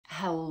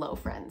Hello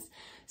friends.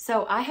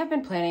 So I have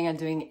been planning on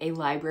doing a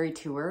library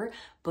tour,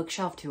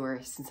 bookshelf tour,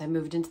 since I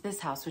moved into this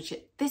house, which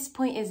at this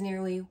point is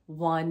nearly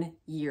 1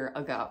 year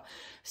ago.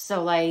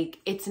 So like,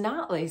 it's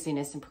not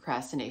laziness and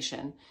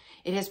procrastination.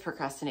 It is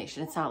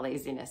procrastination. It's not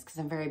laziness because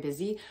I'm very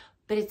busy,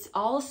 but it's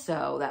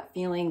also that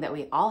feeling that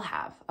we all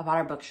have about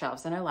our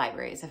bookshelves and our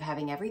libraries of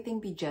having everything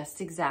be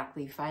just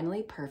exactly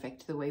finally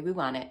perfect the way we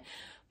want it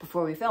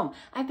before we film.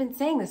 I've been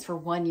saying this for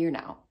 1 year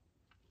now.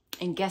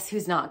 And guess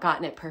who's not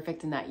gotten it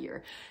perfect in that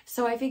year?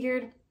 So I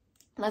figured,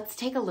 let's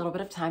take a little bit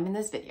of time in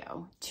this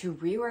video to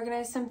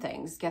reorganize some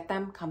things, get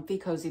them comfy,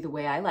 cozy the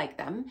way I like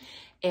them,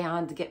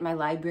 and get my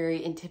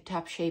library in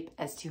tip-top shape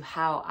as to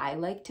how I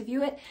like to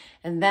view it.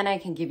 And then I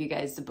can give you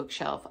guys the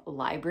bookshelf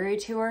library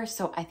tour.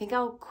 So I think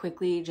I'll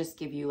quickly just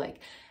give you like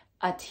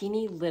a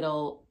teeny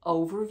little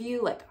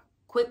overview, like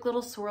quick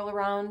little swirl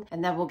around,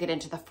 and then we'll get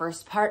into the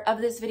first part of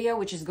this video,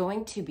 which is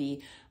going to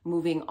be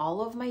moving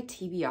all of my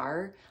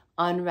TBR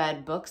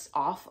unread books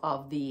off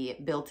of the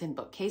built-in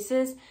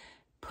bookcases,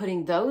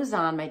 putting those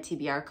on my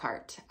TBR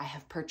cart. I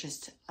have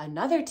purchased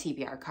another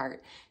TBR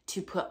cart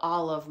to put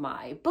all of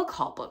my book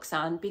haul books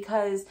on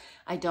because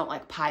I don't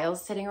like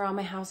piles sitting around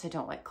my house. I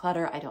don't like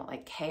clutter. I don't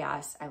like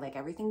chaos. I like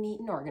everything neat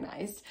and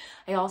organized.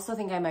 I also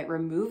think I might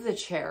remove the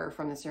chair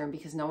from this room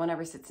because no one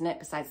ever sits in it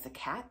besides the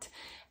cat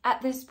at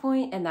this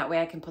point, and that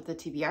way I can put the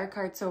TBR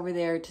carts over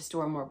there to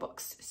store more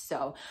books.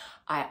 So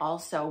I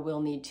also will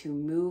need to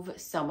move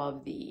some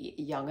of the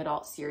young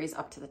adult series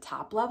up to the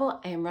top level.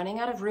 I am running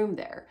out of room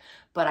there,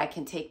 but I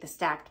can take the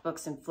stacked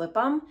books and flip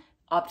them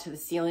up to the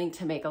ceiling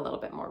to make a little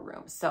bit more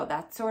room. So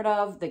that's sort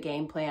of the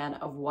game plan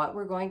of what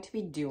we're going to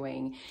be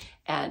doing,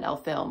 and I'll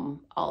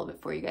film all of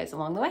it for you guys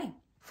along the way.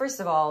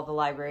 First of all, the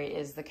library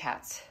is the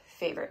cat's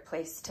favorite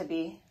place to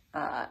be.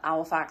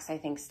 Owl Fox, I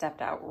think,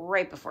 stepped out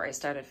right before I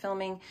started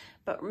filming,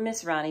 but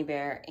Miss Ronnie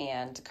Bear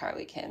and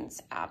Carlykins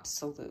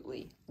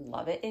absolutely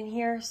love it in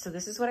here. So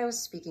this is what I was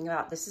speaking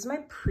about. This is my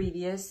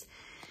previous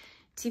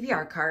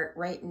TBR cart.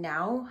 Right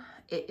now,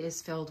 it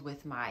is filled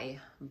with my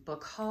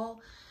book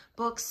haul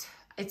books.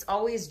 It's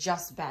always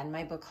just been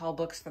my book haul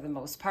books for the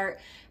most part.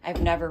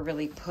 I've never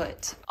really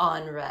put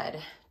unread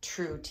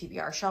true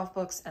TBR shelf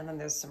books, and then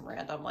there's some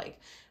random like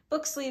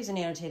book sleeves and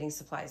annotating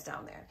supplies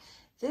down there.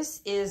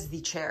 This is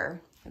the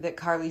chair that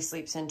Carly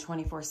sleeps in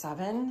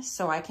 24/7,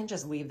 so I can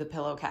just leave the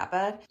pillow cat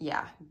bed.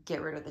 Yeah,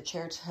 get rid of the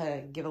chair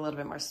to give a little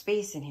bit more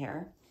space in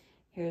here.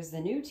 Here's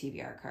the new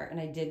TBR cart, and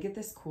I did get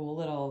this cool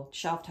little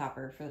shelf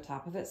topper for the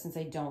top of it since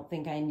I don't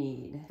think I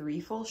need 3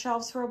 full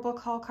shelves for a book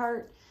haul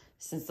cart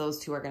since those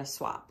two are gonna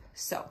swap.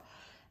 So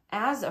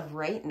as of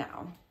right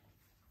now,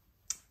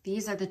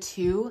 these are the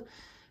two.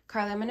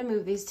 Carly, I'm gonna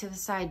move these to the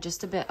side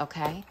just a bit,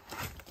 okay?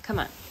 Come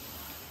on.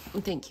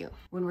 Thank you.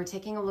 When we're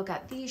taking a look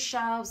at these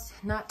shelves,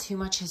 not too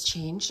much has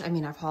changed. I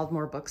mean, I've hauled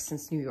more books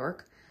since New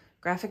York.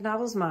 Graphic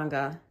novels,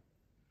 manga,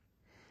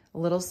 a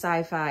little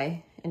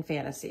sci-fi and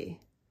fantasy,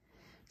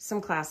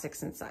 some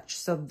classics and such.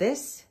 So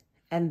this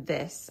and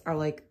this are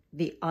like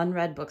the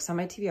unread books on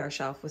my TBR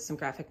shelf with some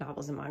graphic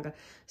novels and manga.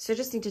 So I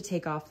just need to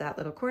take off that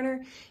little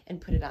corner and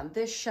put it on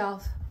this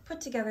shelf, put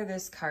together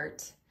this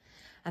cart,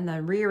 and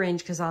then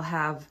rearrange because I'll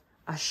have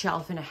a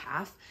shelf and a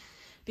half.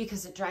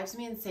 Because it drives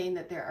me insane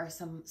that there are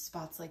some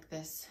spots like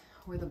this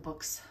where the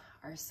books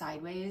are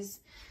sideways.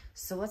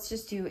 So let's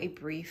just do a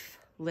brief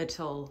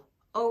little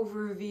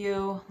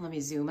overview. Let me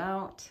zoom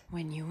out.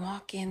 When you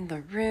walk in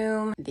the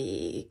room,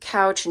 the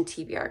couch and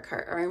TBR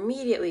cart are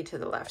immediately to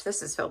the left.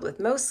 This is filled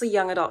with mostly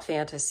young adult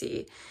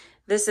fantasy.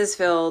 This is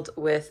filled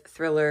with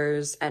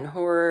thrillers and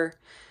horror.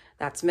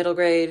 That's middle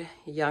grade.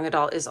 Young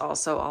adult is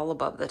also all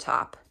above the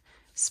top.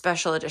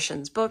 Special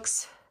editions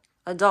books,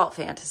 adult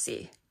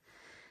fantasy.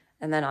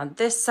 And then on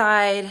this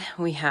side,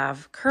 we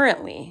have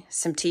currently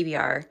some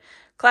TBR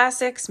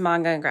classics,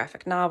 manga and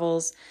graphic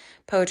novels,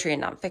 poetry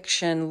and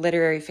nonfiction,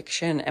 literary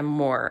fiction, and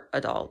more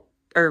adult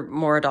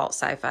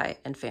sci-fi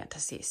and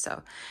fantasy.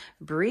 So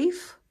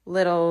brief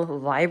little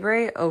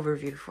library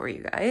overview for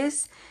you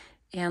guys.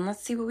 And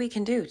let's see what we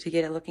can do to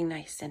get it looking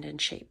nice and in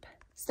shape.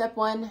 Step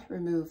 1,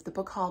 remove the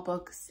book haul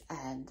books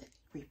and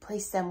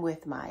replace them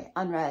with my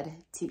unread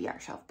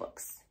TBR shelf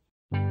books.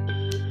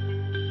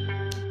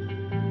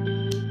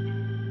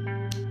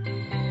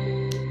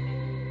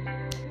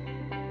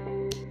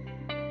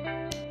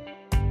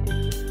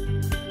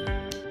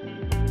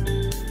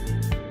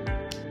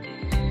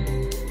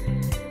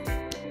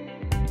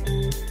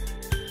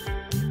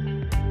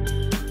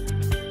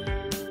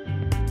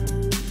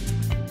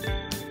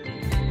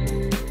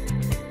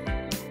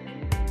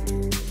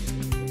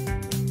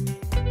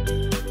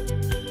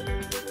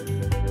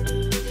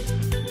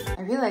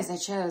 I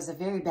chose a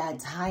very bad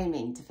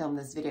timing to film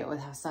this video with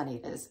how sunny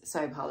it is, so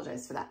I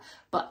apologize for that.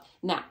 But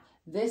now,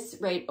 this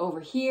right over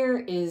here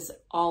is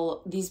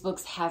all, these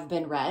books have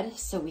been read,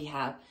 so we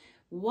have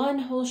one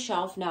whole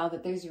shelf now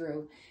that there's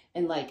room,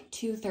 and like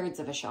 2/3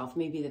 of a shelf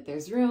maybe that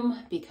there's room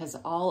because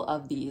all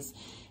of these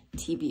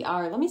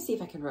TBR, let me see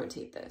if I can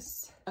rotate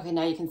this. Okay,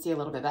 now you can see a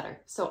little bit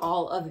better. So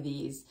all of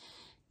these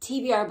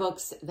TBR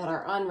books that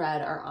are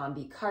unread are on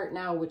the cart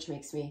now, which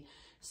makes me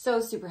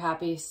So super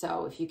happy.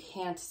 So if you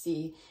can't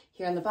see,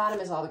 here on the bottom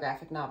is all the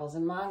graphic novels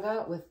and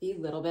manga with the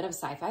little bit of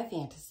sci-fi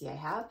fantasy I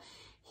have.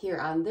 Here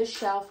on this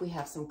shelf, we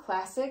have some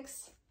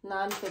classics,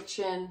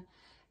 nonfiction,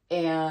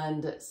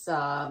 and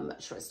some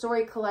short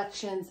story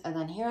collections. And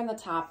then here on the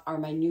top are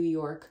my New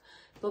York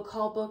book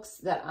haul books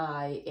that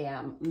I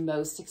am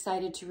most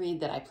excited to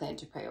read, that I plan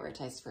to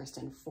prioritize first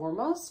and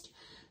foremost.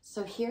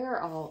 So here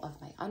are all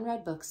of my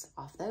unread books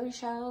off those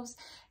shelves,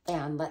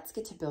 and let's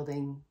get to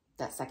building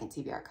that second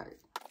TBR cart.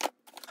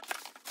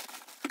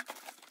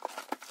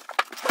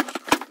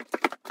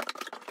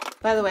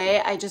 By the way,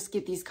 I just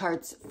get these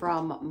carts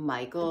from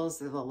Michael's.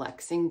 They're the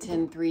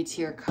Lexington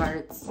 3-tier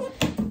carts.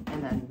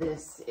 And then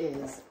this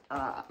is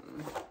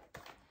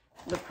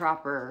the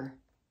proper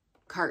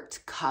cart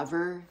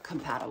cover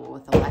compatible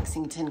with the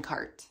Lexington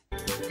cart.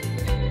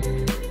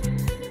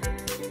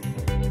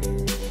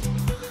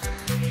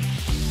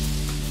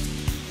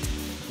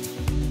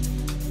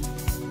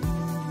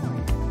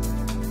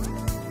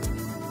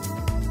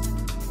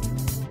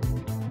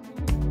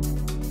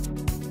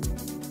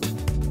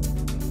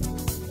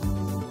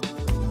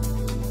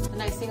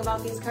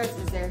 About these carts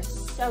is they're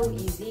so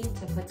easy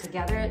to put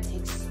together. It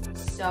takes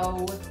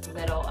so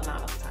little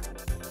amount of time.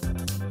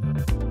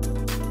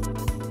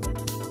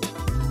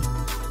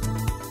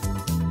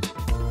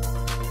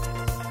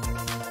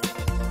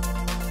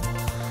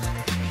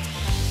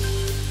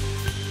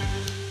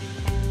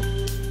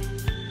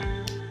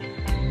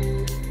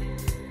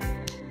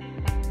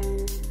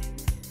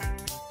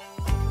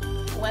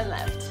 One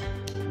left.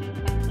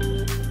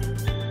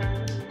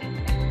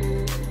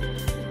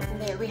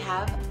 We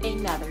have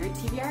another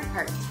TBR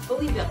cart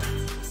fully built.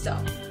 So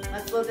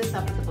let's load this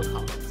up with the book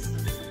haul books.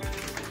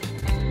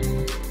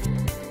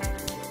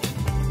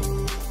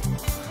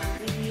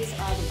 These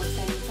are the books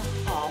I need to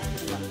haul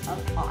for the month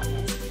of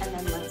August. And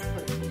then let's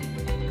put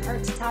the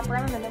cart to top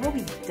around, and then we'll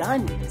be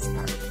done with this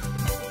part.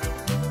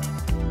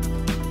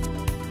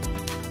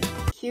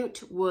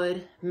 Cute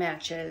wood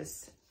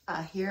matches.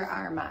 Here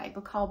are my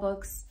book haul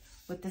books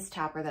with this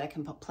topper that I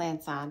can put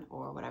plants on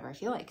or whatever I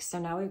feel like. So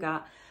now we've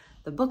got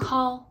the book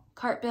haul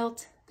cart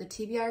built, the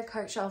TBR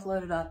cart shelf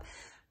loaded up,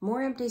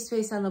 more empty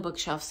space on the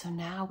bookshelf. So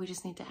now we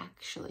just need to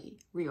actually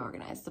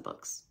reorganize the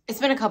books. It's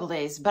been a couple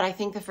days, but I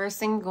think the first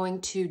thing I'm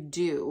going to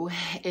do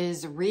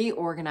is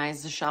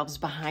reorganize the shelves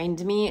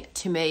behind me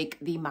to make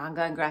the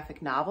manga and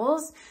graphic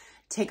novels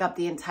take up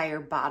the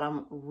entire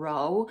bottom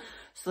row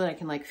so that I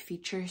can like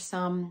feature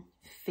some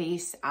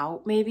face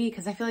out maybe,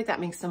 because I feel like that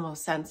makes the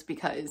most sense.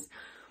 Because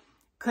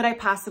could I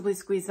possibly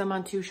squeeze them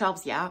on 2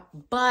 shelves? Yeah,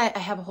 but I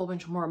have a whole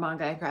bunch more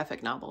manga and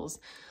graphic novels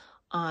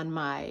on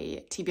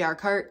my TBR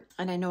cart,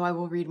 and I know I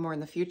will read more in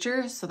the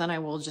future, so then I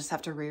will just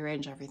have to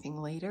rearrange everything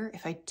later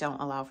if I don't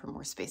allow for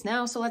more space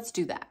now. So let's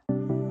do that.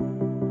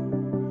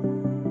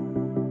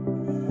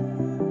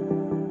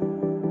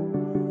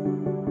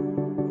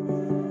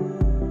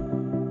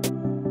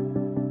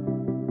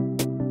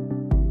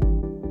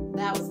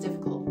 That was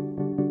difficult.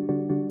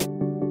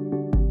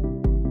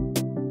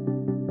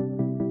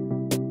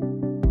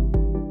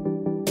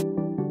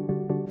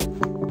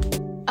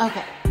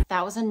 Okay,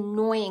 that was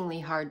annoyingly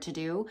hard to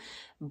do,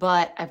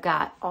 but I've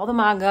got all the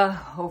manga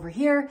over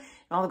here and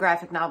all the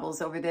graphic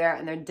novels over there,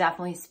 and they're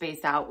definitely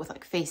spaced out with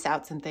like face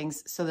outs and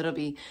things, so that it'll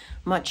be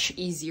much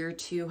easier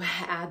to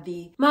add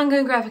the manga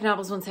and graphic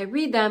novels once I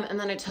read them. And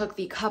then I took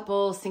the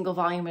couple single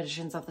volume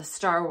editions of the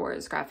Star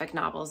Wars graphic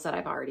novels that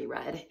I've already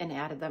read and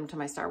added them to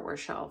my Star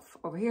Wars shelf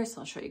over here, so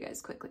I'll show you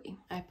guys quickly.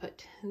 I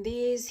put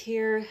these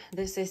here.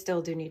 This I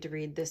still do need to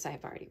read. This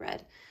I've already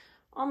read.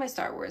 All my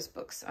Star Wars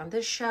books on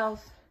this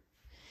shelf.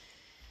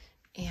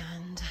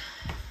 And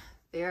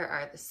there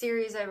are the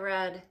series I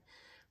read,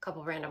 a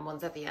couple random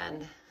ones at the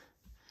end.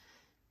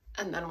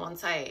 And then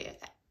once I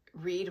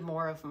read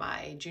more of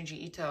my Junji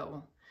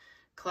Ito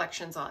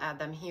collections, I'll add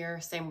them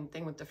here. Same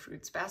thing with the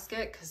Fruits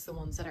Basket, because the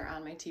ones that are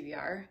on my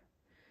TBR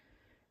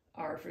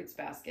are Fruits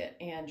Basket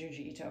and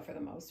Junji Ito for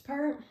the most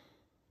part.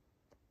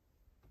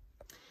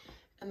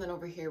 And then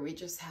over here, we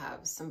just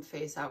have some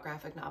face out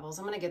graphic novels.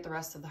 I'm gonna get the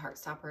rest of the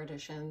Heartstopper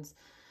editions,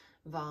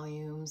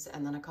 volumes,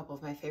 and then a couple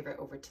of my favorite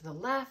over to the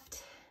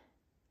left.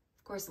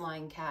 Of course,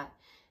 Lion Cat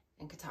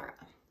and Katara.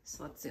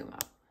 So let's zoom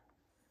out.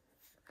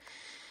 I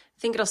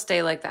think it'll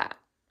stay like that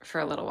for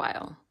a little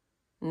while.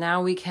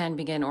 Now we can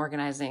begin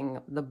organizing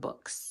the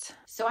books.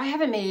 So I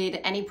haven't made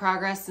any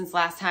progress since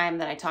last time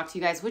that I talked to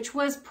you guys, which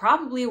was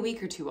probably a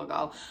week or 2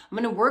 ago. I'm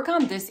gonna work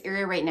on this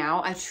area right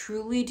now. I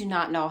truly do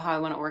not know how I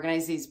wanna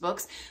organize these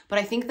books, but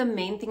I think the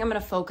main thing I'm gonna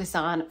focus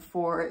on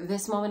for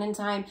this moment in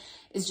time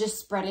is just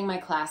spreading my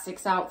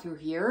classics out through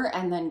here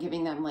and then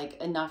giving them like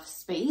enough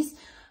space.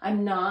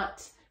 I'm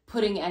not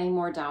putting any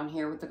more down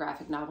here with the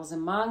graphic novels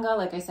and manga.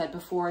 Like I said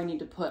before, I need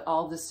to put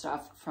all this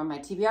stuff from my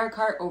TBR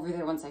cart over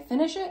there once I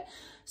finish it.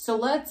 So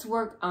let's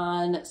work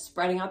on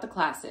spreading out the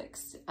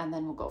classics and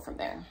then we'll go from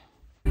there.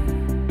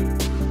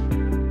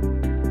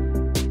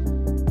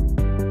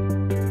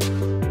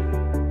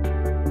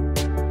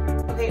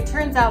 Okay, it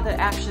turns out that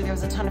actually there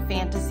was a ton of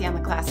fantasy on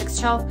the classics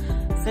shelf.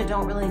 So I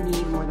don't really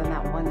need more than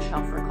that one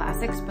shelf for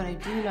classics, but I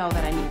do know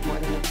that I need more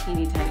than a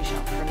teeny tiny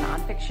shelf for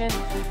nonfiction.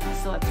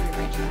 So let's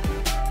rearrange that.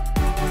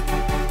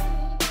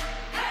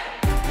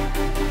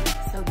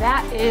 So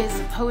that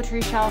is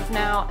poetry shelf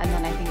now, and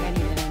then I think I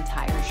need an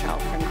entire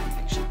shelf for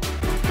nonfiction.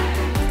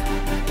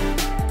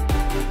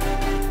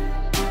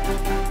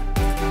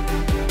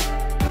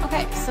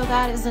 Okay, so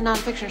that is a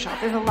nonfiction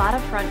shelf. There's a lot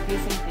of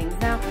front-facing things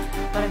now,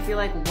 but I feel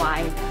like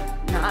why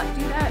not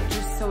do that,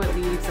 just so it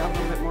leaves a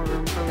little bit more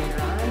room for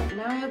later on.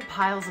 Now I have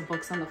piles of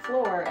books on the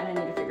floor and I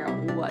need to figure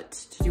out what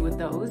to do with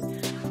those.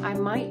 I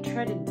might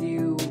try to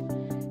do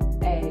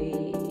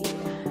a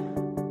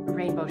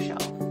rainbow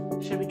shelf.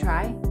 Should we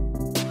try?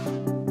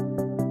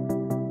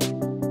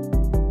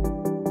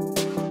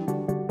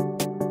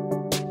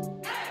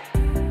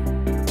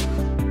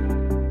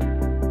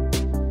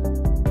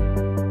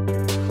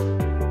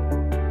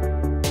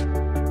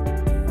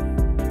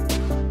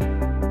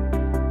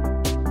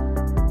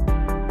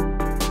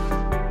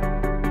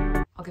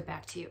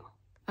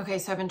 Okay,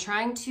 so I've been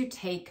trying to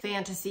take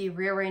fantasy,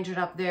 rearrange it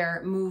up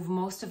there, move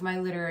most of my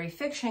literary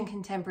fiction,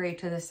 contemporary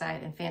to this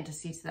side and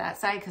fantasy to that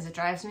side because it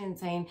drives me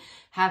insane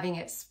having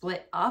it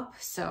split up.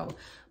 So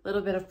a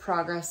little bit of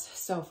progress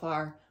so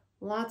far.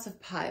 Lots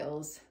of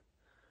piles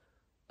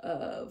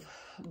of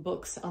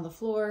books on the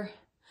floor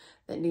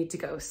that need to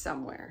go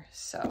somewhere.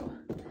 So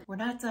we're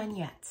not done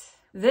yet.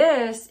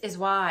 This is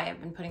why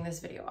I've been putting this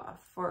video off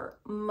for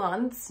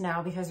months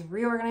now, because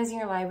reorganizing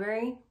your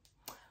library,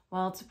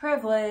 well, it's a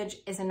privilege,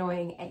 is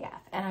annoying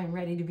AF, and I'm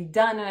ready to be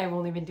done, and I've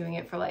only been doing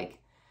it for like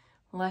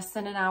less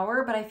than an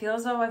hour, but I feel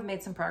as though I've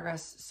made some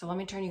progress. So let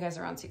me turn you guys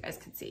around so you guys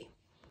can see.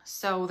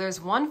 So there's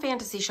one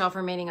fantasy shelf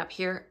remaining up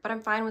here, but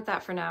I'm fine with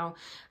that for now.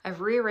 I've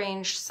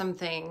rearranged some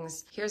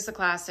things. Here's the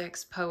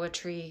classics,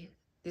 poetry.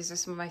 These are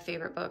some of my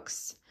favorite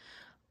books.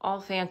 All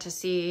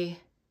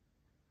fantasy,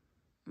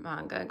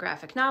 manga,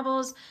 graphic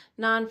novels,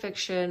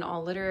 nonfiction,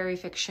 all literary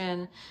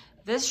fiction.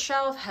 This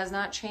shelf has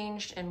not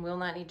changed and will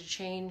not need to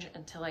change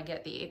until I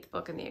get the 8th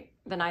book and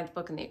the 9th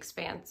book in The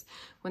Expanse.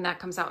 When that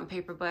comes out in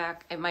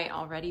paperback, it might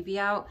already be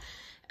out.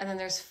 And then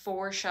there's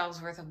 4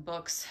 shelves worth of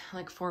books,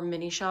 like 4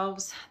 mini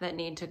shelves that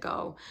need to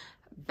go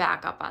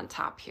back up on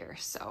top here.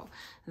 So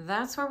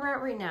that's where we're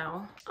at right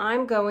now.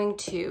 I'm going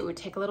to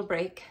take a little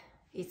break,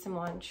 eat some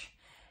lunch,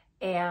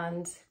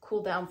 and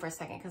cool down for a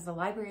second because the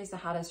library is the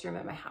hottest room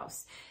at my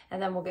house.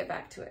 And then we'll get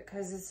back to it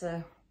because it's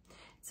a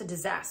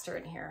disaster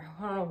in here.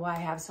 I don't know why I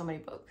have so many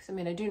books. I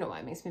mean, I do know why.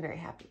 It makes me very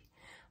happy,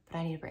 but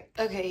I need a break.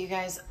 Okay, you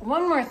guys,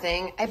 one more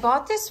thing. I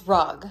bought this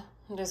rug.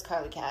 There's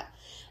Carly Cat.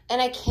 And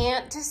I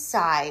can't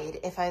decide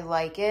if I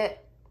like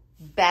it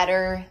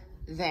better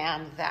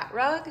than that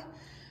rug,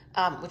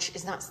 which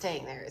is not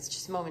staying there. It's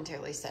just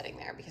momentarily sitting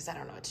there because I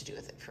don't know what to do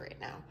with it for right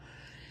now.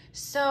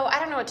 So I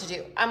don't know what to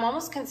do. I'm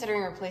almost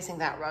considering replacing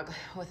that rug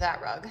with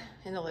that rug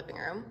in the living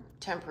room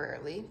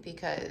temporarily,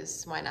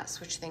 because why not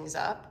switch things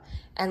up,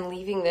 and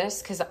leaving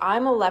this because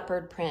I'm a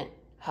leopard print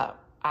hub.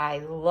 I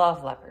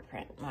love leopard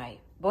print. My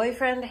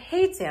boyfriend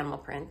hates animal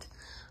print.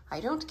 I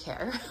don't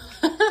care.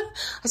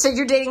 I said,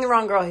 you're dating the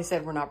wrong girl. He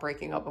said, we're not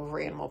breaking up over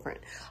animal print.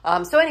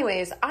 So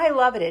anyways, I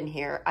love it in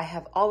here. I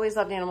have always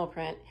loved animal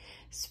print,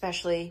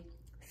 especially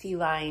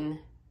feline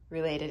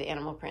related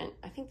animal print.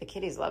 I think the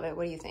kitties love it.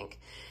 What do you think?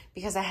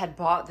 Because I had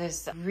bought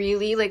this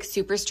really like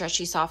super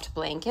stretchy soft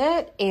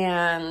blanket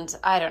and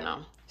I don't know.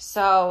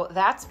 So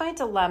that's my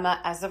dilemma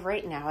as of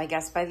right now. I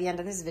guess by the end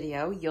of this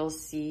video, you'll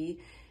see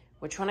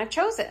which one I've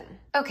chosen.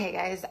 Okay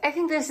guys, I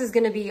think this is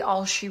gonna be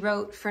all she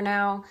wrote for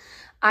now.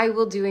 I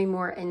will do a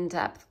more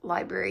in-depth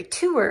library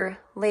tour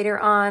later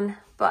on,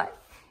 but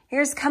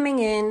here's coming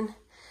in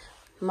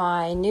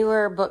my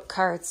newer book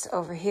carts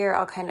over here.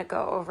 I'll kind of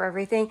go over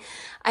everything.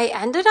 I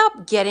ended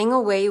up getting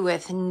away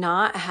with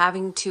not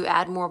having to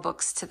add more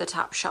books to the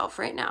top shelf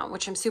right now,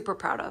 which I'm super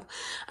proud of.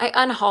 I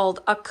unhauled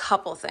a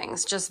couple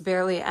things, just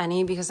barely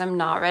any, because I'm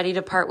not ready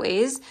to part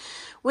ways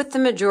with the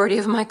majority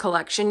of my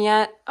collection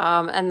yet.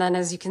 And then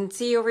as you can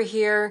see over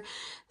here,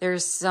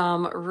 there's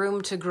some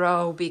room to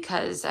grow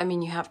because, I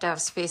mean, you have to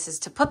have spaces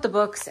to put the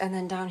books. And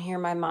then down here,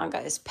 my manga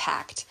is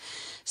packed.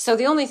 So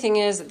the only thing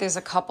is there's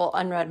a couple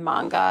unread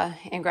manga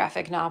and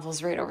graphic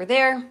novels right over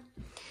there.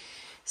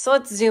 So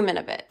let's zoom in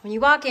a bit. When you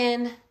walk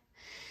in,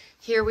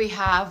 here we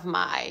have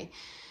my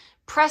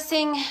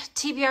pressing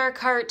TBR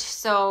cart.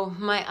 So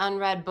my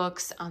unread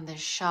books on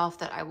this shelf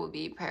that I will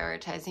be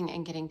prioritizing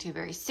and getting to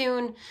very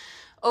soon.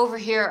 Over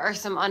here are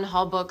some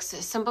unhauled books,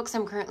 some books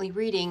I'm currently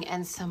reading,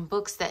 and some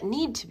books that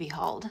need to be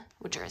hauled,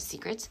 which are a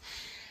secret.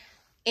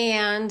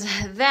 And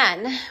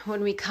then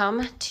when we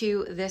come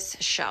to this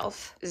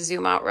shelf,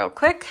 zoom out real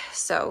quick.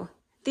 So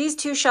these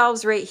 2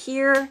 shelves right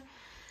here,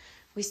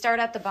 we start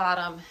at the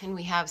bottom and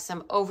we have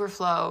some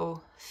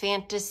overflow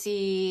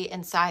fantasy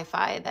and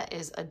sci-fi that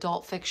is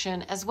adult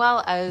fiction, as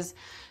well as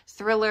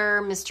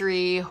thriller,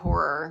 mystery,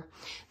 horror.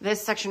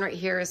 This section right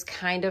here is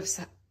kind of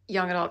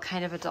young adult,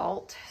 kind of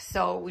adult.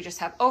 So we just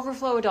have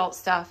overflow adult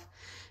stuff.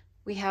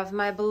 We have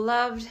my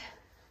beloved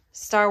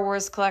Star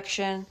Wars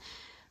collection,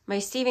 my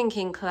Stephen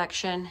King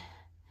collection,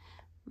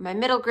 my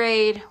middle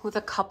grade with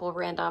a couple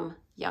random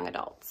young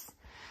adults.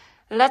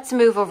 Let's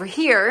move over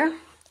here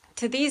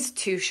to these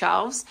two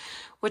shelves,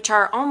 which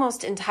are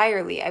almost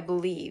entirely, I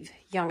believe,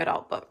 young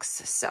adult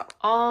books. So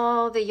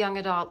all the young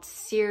adult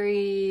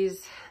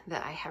series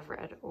that I have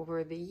read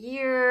over the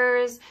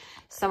years,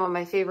 some of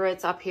my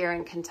favorites up here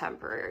in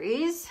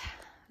contemporaries.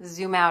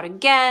 Zoom out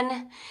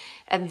again,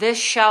 and this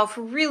shelf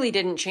really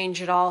didn't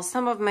change at all.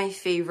 Some of my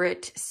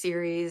favorite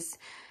series,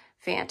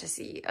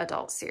 fantasy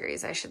adult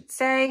series, I should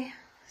say.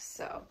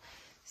 So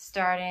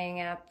starting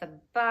at the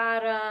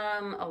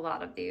bottom, a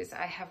lot of these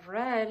I have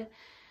read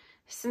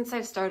since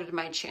I've started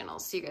my channel,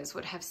 so you guys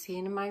would have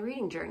seen in my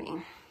reading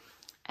journey.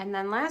 And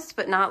then last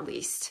but not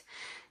least,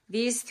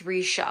 these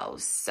three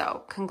shelves.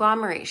 So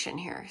conglomeration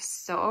here.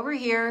 So over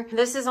here,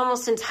 this is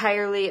almost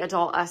entirely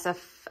adult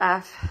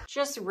SFF,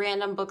 just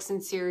random books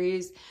and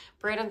series.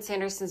 Brandon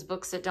Sanderson's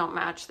books that don't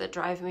match, that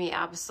drive me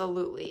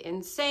absolutely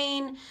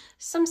insane.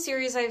 Some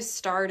series I've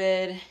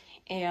started,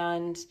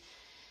 and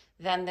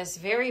then this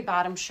very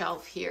bottom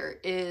shelf here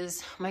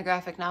is my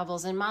graphic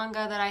novels and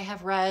manga that I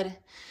have read.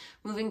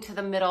 Moving to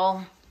the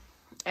middle,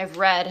 I've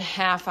read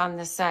half on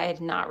this side,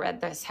 not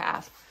read this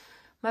half.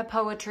 My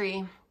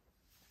poetry.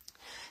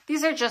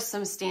 These are just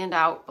some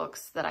standout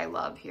books that I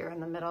love here in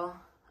the middle.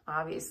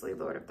 Obviously,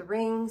 Lord of the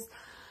Rings,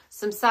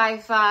 some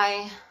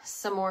sci-fi,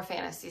 some more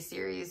fantasy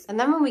series. And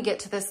then when we get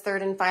to this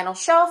third and final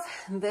shelf,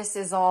 this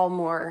is all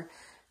more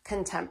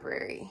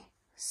contemporary.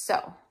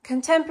 So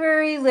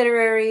contemporary,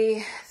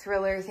 literary,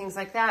 thriller, things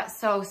like that.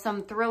 So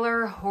some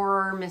thriller,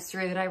 horror,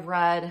 mystery that I've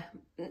read.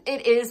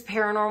 It is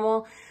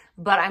paranormal,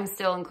 but I'm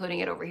still including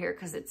it over here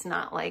because it's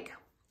not like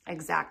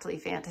exactly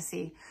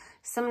fantasy.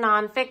 Some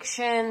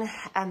nonfiction,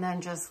 and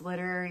then just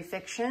literary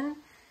fiction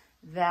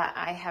that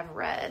I have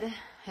read,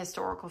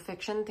 historical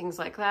fiction, things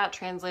like that,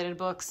 translated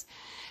books,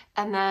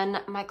 and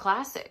then my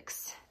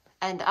classics.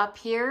 And up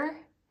here,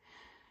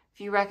 if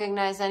you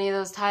recognize any of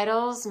those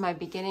titles, my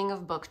beginning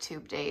of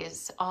BookTube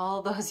days,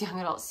 all those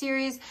young adult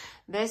series.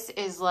 This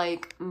is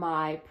like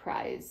my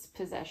prized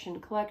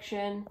possession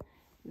collection.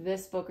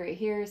 This book right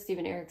here,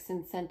 Stephen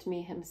Erickson sent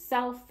me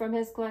himself from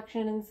his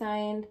collection and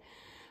signed.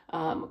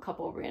 A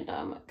couple of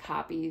random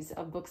copies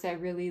of books I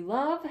really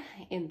love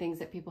and things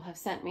that people have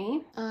sent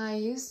me. I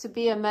used to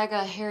be a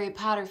mega Harry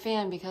Potter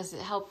fan because it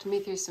helped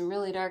me through some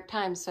really dark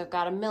times, so I've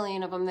got a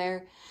million of them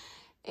there.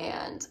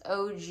 And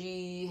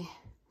OG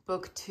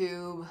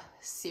BookTube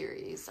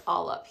series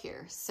all up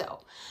here.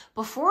 So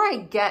before I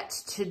get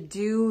to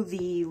do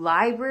the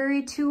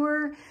library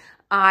tour,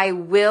 I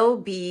will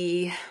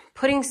be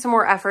putting some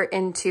more effort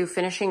into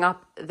finishing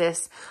up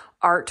this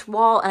art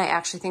wall, and I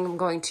actually think I'm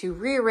going to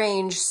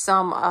rearrange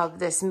some of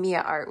this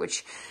Mia art,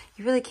 which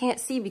you really can't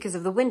see because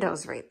of the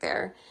windows right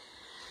there.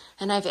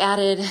 And I've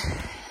added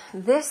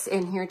this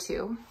in here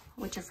too,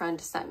 which a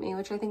friend sent me,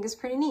 which I think is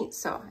pretty neat.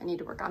 So I need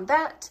to work on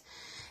that.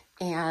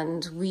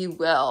 And we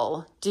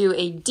will do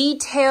a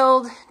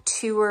detailed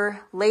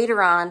tour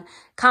later on.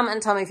 Comment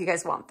and tell me if you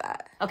guys want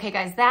that. Okay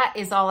guys, that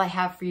is all I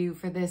have for you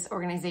for this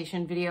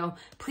organization video.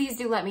 Please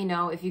do let me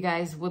know if you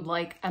guys would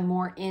like a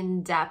more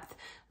in-depth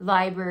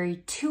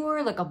library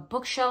tour, like a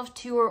bookshelf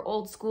tour,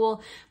 old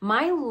school.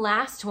 My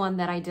last one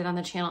that I did on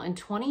the channel in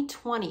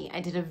 2020, I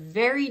did a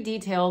very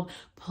detailed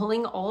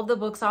pulling all of the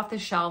books off the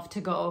shelf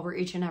to go over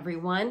each and every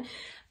one.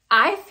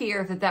 I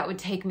fear that that would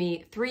take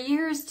me 3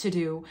 years to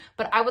do,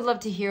 but I would love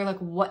to hear like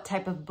what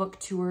type of book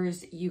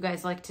tours you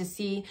guys like to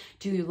see.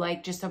 Do you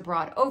like just a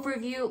broad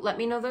overview? Let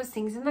me know those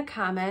things in the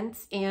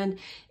comments. And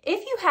if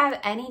you have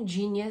any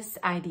genius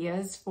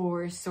ideas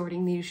for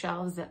sorting these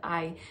shelves that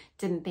I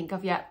didn't think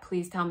of yet,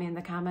 please tell me in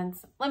the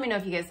comments. Let me know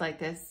if you guys like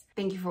this.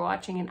 Thank you for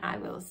watching, and I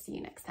will see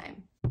you next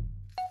time.